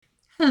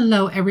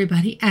Hello,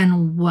 everybody,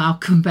 and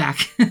welcome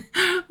back.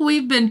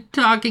 We've been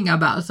talking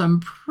about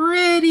some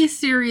pretty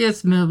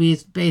serious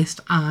movies based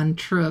on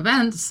true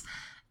events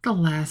the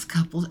last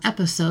couple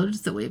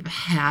episodes that we've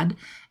had,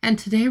 and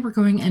today we're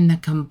going in the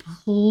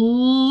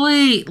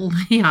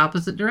completely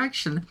opposite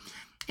direction.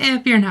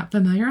 If you're not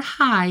familiar,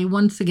 hi,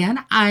 once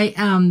again, I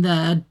am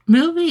the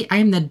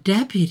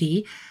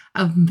deputy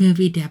of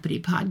Movie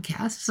Deputy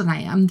Podcasts, and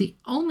I am the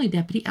only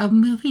deputy of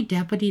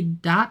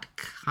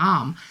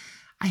MovieDeputy.com.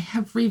 I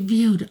have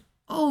reviewed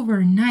over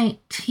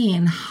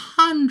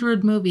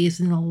 1,900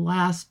 movies in the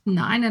last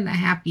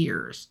 9.5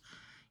 years.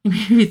 You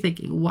may be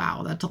thinking,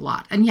 wow, that's a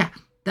lot. And yeah,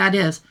 that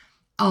is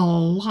a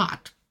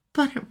lot.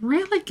 But it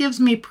really gives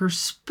me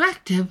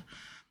perspective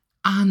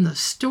on the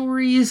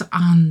stories,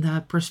 on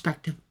the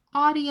prospective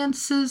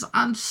audiences,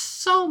 on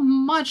so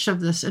much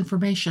of this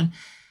information.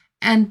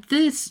 And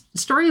this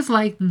stories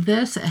like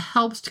this, it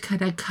helps to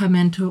kind of come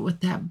into it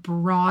with that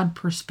broad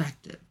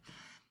perspective.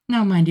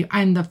 Now, mind you,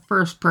 I'm the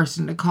first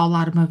person to call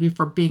out a movie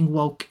for being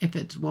woke if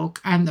it's woke.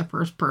 I'm the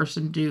first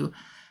person to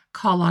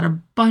call out a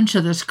bunch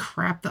of this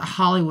crap that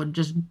Hollywood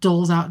just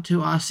doles out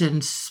to us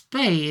in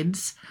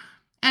spades.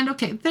 And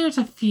okay, there's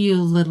a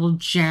few little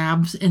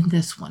jabs in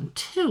this one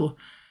too.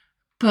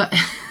 But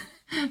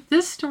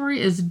this story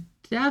is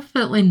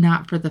definitely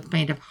not for the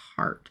faint of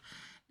heart.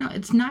 Now,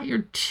 it's not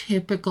your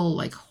typical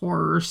like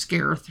horror,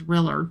 scare,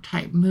 thriller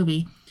type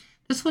movie.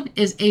 This one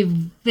is a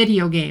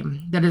video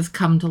game that has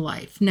come to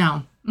life.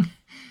 Now,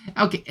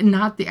 okay,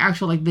 not the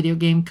actual like video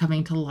game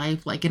coming to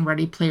life like in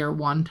Ready Player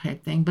One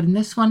type thing, but in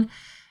this one,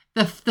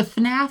 the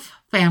FNAF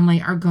family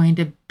are going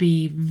to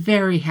be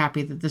very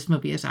happy that this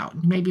movie is out.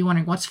 You may be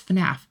wondering, what's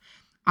FNAF?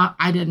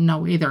 I didn't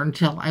know either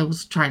until I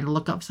was trying to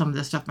look up some of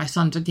this stuff. My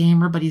son's a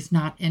gamer, but he's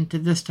not into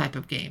this type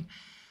of game.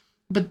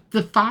 But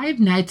the Five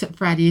Nights at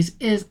Freddy's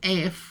is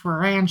a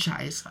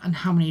franchise. And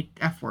how many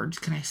F words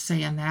can I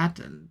say in that?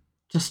 And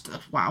just,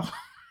 wow.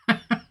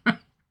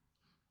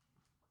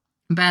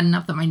 Bad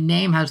enough that my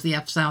name has the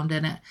F sound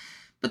in it.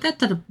 But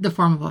that's the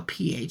form of a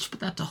PH, but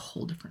that's a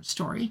whole different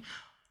story.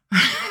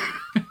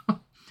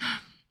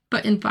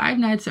 But in Five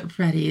Nights at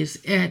Freddy's,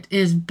 it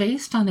is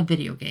based on a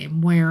video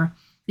game where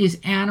these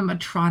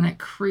animatronic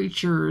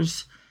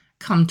creatures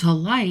come to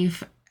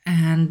life,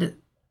 and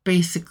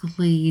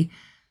basically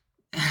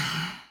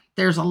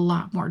there's a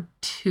lot more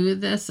to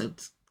this.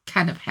 It's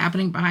kind of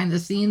happening behind the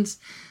scenes.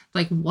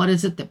 Like, what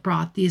is it that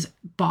brought these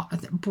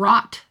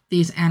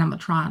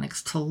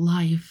animatronics to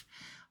life?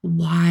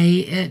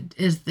 Why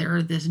is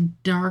there this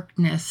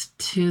darkness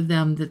to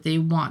them that they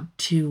want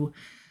to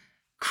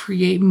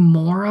create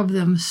more of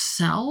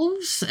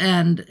themselves?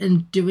 And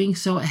in doing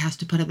so, it has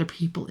to put other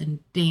people in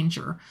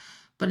danger.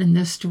 But in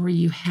this story,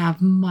 you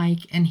have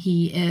Mike, and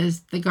he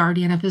is the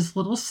guardian of his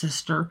little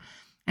sister,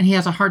 and he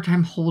has a hard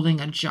time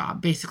holding a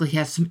job. Basically, he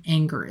has some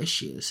anger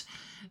issues.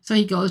 So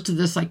he goes to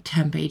this like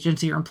temp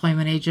agency or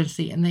employment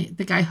agency, and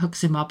the guy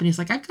hooks him up, and he's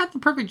like, I've got the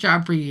perfect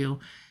job for you.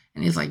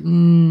 And he's like,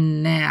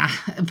 nah.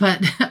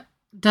 But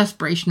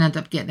desperation ends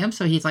up getting him.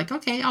 So he's like,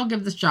 okay, I'll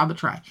give this job a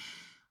try.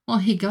 Well,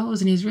 he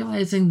goes and he's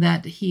realizing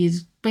that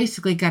he's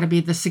basically got to be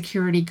the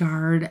security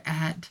guard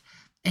at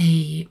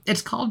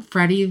it's called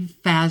Freddy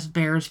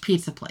Fazbear's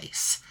Pizza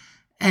Place.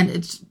 And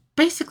it's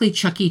basically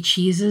Chuck E.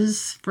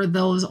 Cheese's for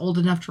those old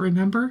enough to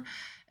remember.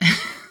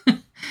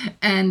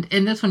 And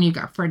in this one, you've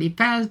got Freddy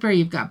Fazbear,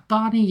 you've got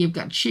Bonnie, you've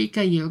got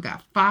Chica, you've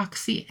got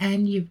Foxy,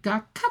 and you've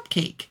got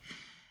Cupcake.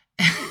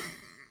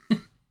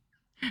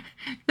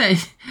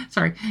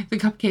 Sorry, the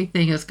cupcake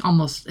thing is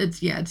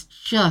it's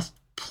just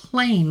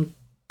plain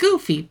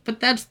goofy, but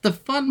that's the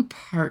fun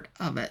part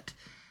of it.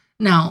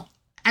 Now,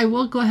 I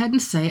will go ahead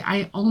and say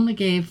I only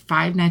gave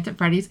Five Nights at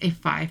Freddy's a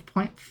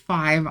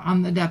 5.5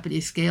 on the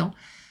deputy scale.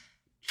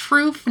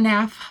 True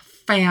FNAF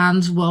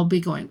fans will be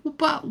going,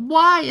 but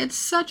why? It's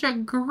such a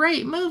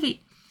great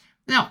movie.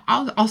 Now,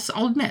 I'll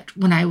admit,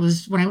 when I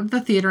went to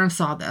the theater and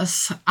saw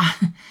this,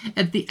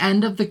 at the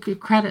end of the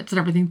credits and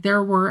everything,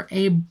 there were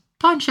a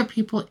bunch of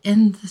people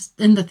in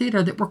the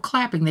theater that were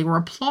clapping. They were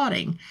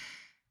applauding.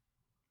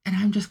 And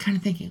I'm just kind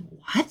of thinking,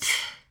 what?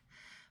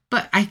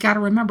 But I got to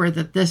remember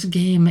that this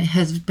game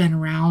has been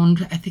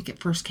around. I think it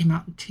first came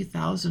out in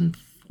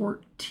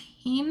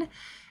 2014.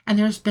 And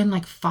there's been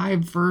like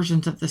 5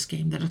 versions of this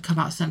game that have come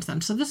out since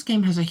then. So this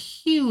game has a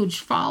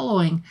huge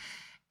following.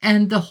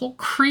 And the whole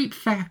creep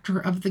factor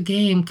of the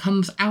game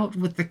comes out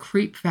with the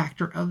creep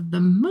factor of the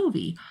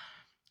movie.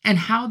 And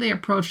how they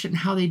approached it and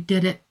how they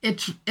did it,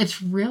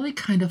 it's really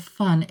kind of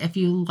fun if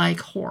you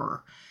like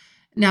horror.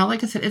 Now,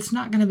 like I said, it's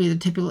not going to be the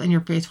typical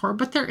in-your-face horror,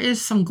 but there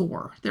is some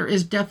gore. There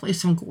is definitely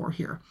some gore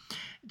here.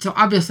 So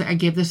obviously, I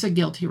gave this a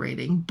guilty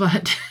rating,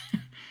 but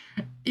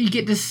you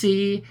get to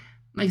see,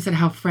 like I said,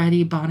 how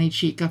Freddy, Bonnie,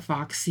 Chica,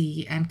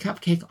 Foxy, and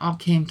Cupcake all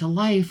came to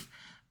life,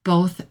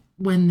 both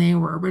when they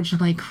were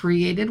originally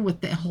created with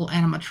the whole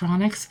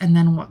animatronics, and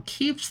then what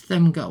keeps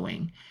them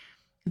going.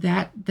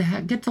 That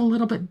gets a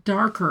little bit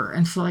darker.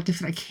 And so, like I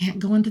said, I can't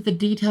go into the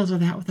details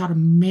of that without a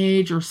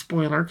major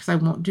spoiler, because I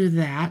won't do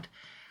that.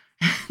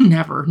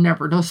 Never,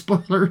 no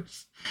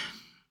spoilers.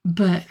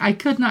 But I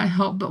could not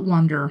help but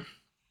wonder,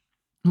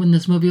 when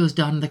this movie was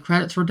done, the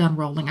credits were done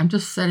rolling. I'm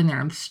just sitting there.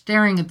 I'm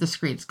staring at the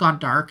screen. It's gone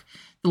dark.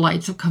 The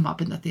lights have come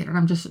up in the theater, and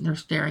I'm just sitting there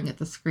staring at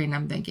the screen.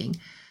 I'm thinking,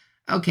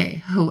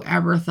 okay,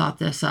 whoever thought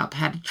this up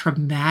had a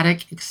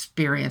traumatic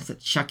experience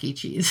at Chuck E.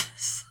 Cheese.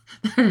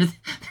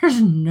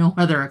 There's no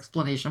other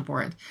explanation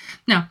for it.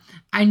 Now,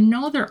 I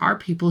know there are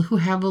people who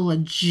have a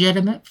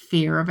legitimate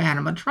fear of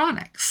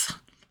animatronics.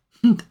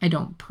 I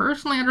don't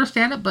personally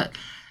understand it, but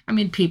I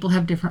mean, people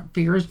have different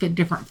fears, get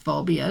different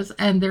phobias,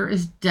 and there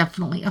is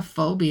definitely a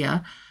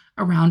phobia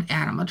around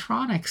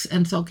animatronics.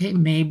 And so, okay,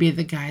 maybe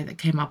the guy that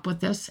came up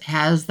with this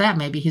has that.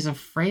 Maybe he's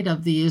afraid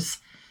of these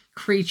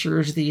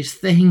creatures, these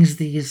things,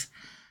 these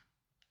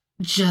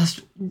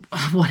just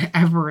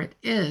whatever it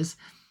is.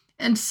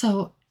 And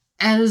so,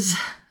 as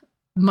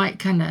Mike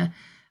kind of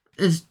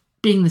is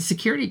being the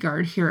security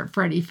guard here at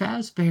Freddy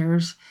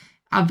Fazbear's,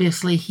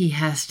 obviously he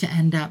has to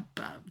end up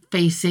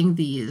facing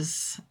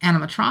these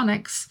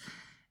animatronics,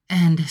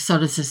 and so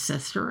does his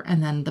sister.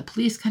 And then the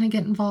police kind of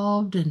get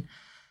involved, and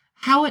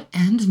how it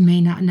ends may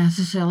not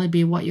necessarily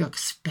be what you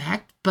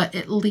expect, but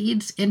it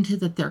leads into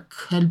that there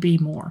could be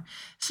more.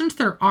 Since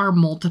there are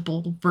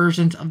multiple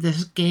versions of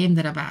this game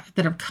that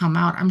have come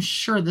out, I'm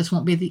sure this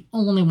won't be the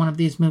only one of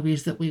these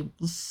movies that we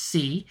will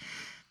see.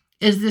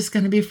 Is this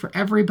going to be for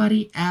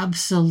everybody?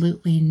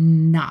 Absolutely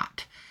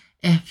not.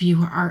 If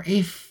you are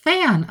a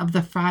fan of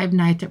the Five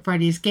Nights at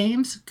Freddy's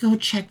games, go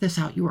check this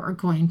out. You are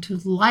going to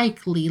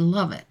likely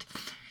love it.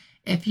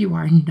 If you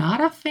are not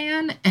a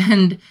fan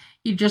and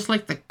you just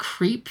like the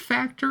creep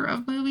factor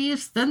of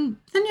movies, then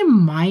you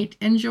might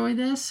enjoy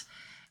this.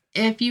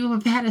 If you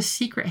have had a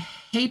secret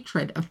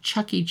hatred of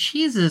Chuck E.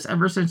 Cheese's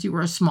ever since you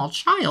were a small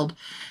child,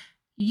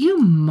 you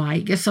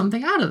might get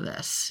something out of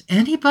this.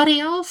 Anybody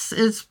else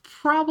is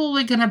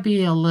probably going to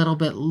be a little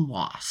bit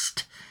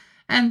lost.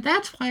 And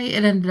that's why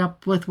it ended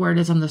up with where it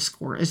is on the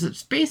score, is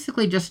it's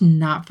basically just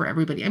not for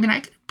everybody. I mean,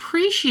 I can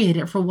appreciate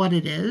it for what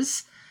it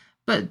is,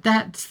 but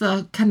that's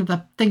the kind of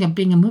the thing of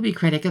being a movie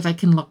critic, is I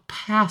can look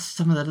past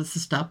some of this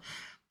stuff.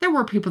 There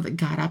were people that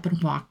got up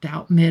and walked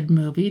out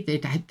mid-movie.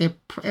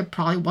 It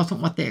probably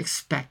wasn't what they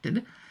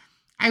expected.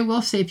 I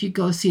will say, if you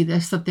go see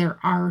this, that there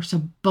are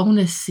some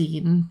bonus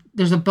scene.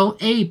 There's a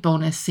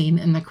bonus scene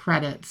in the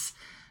credits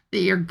that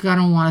you're going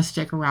to want to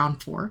stick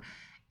around for.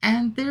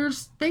 And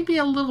there's maybe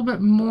a little bit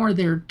more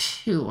there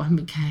too. I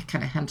mean, kind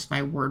of hence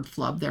my word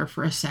flub there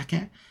for a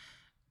second.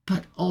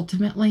 But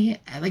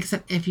ultimately, like I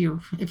said, if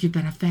you've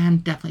been a fan,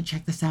 definitely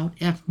check this out.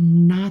 If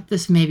not,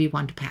 this may be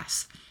one to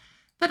pass.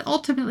 But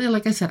ultimately,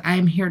 like I said,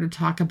 I'm here to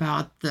talk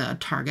about the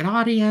target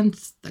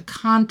audience, the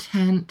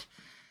content,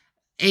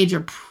 age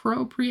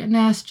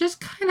appropriateness,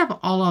 just kind of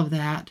all of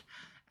that.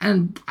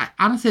 And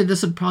honestly,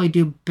 this would probably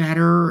do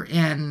better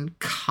in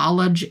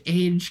college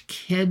age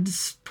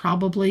kids,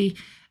 probably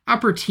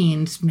upper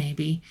teens,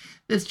 maybe.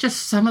 It's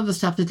just some of the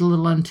stuff is a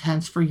little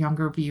intense for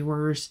younger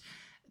viewers.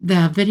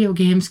 The video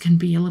games can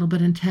be a little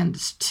bit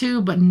intense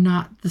too, but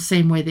not the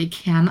same way they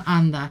can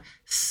on the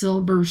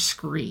silver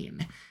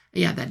screen.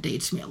 Yeah, that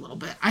dates me a little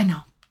bit. I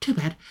know, too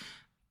bad.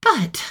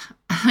 But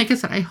like I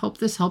said, I hope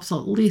this helps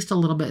at least a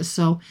little bit.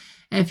 So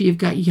if you've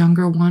got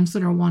younger ones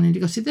that are wanting to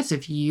go see this,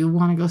 if you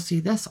want to go see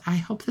this, I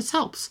hope this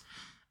helps.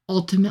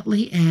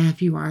 Ultimately,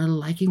 if you are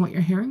liking what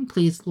you're hearing,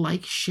 please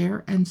like,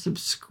 share, and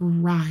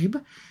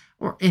subscribe,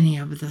 or any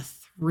of the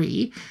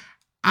three.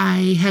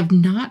 I have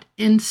not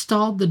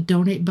installed the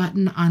donate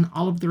button on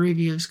all of the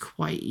reviews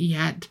quite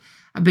yet.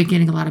 I've been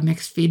getting a lot of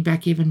mixed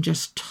feedback, even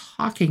just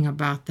talking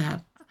about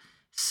that.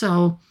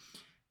 So,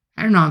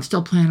 I don't know, I'm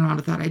still playing around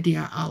with that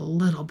idea a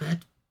little bit,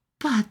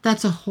 but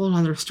that's a whole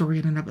other story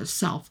in and of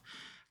itself.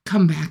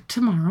 Come back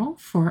tomorrow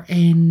for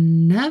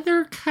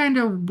another kind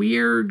of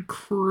weird,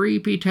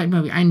 creepy type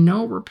movie. I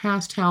know we're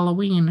past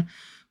Halloween,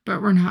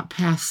 but we're not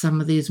past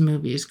some of these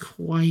movies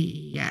quite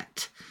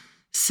yet.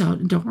 So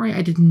don't worry,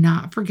 I did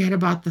not forget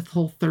about the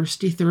whole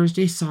Thirsty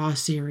Thursday Saw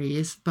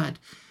series, but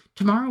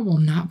tomorrow will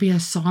not be a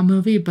Saw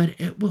movie, but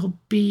it will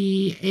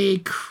be a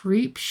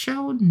creep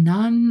show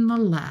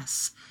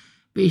nonetheless.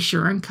 Be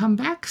sure and come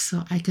back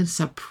so I can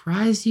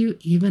surprise you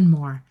even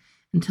more.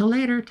 Until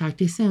later, talk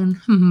to you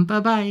soon.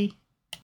 Bye-bye.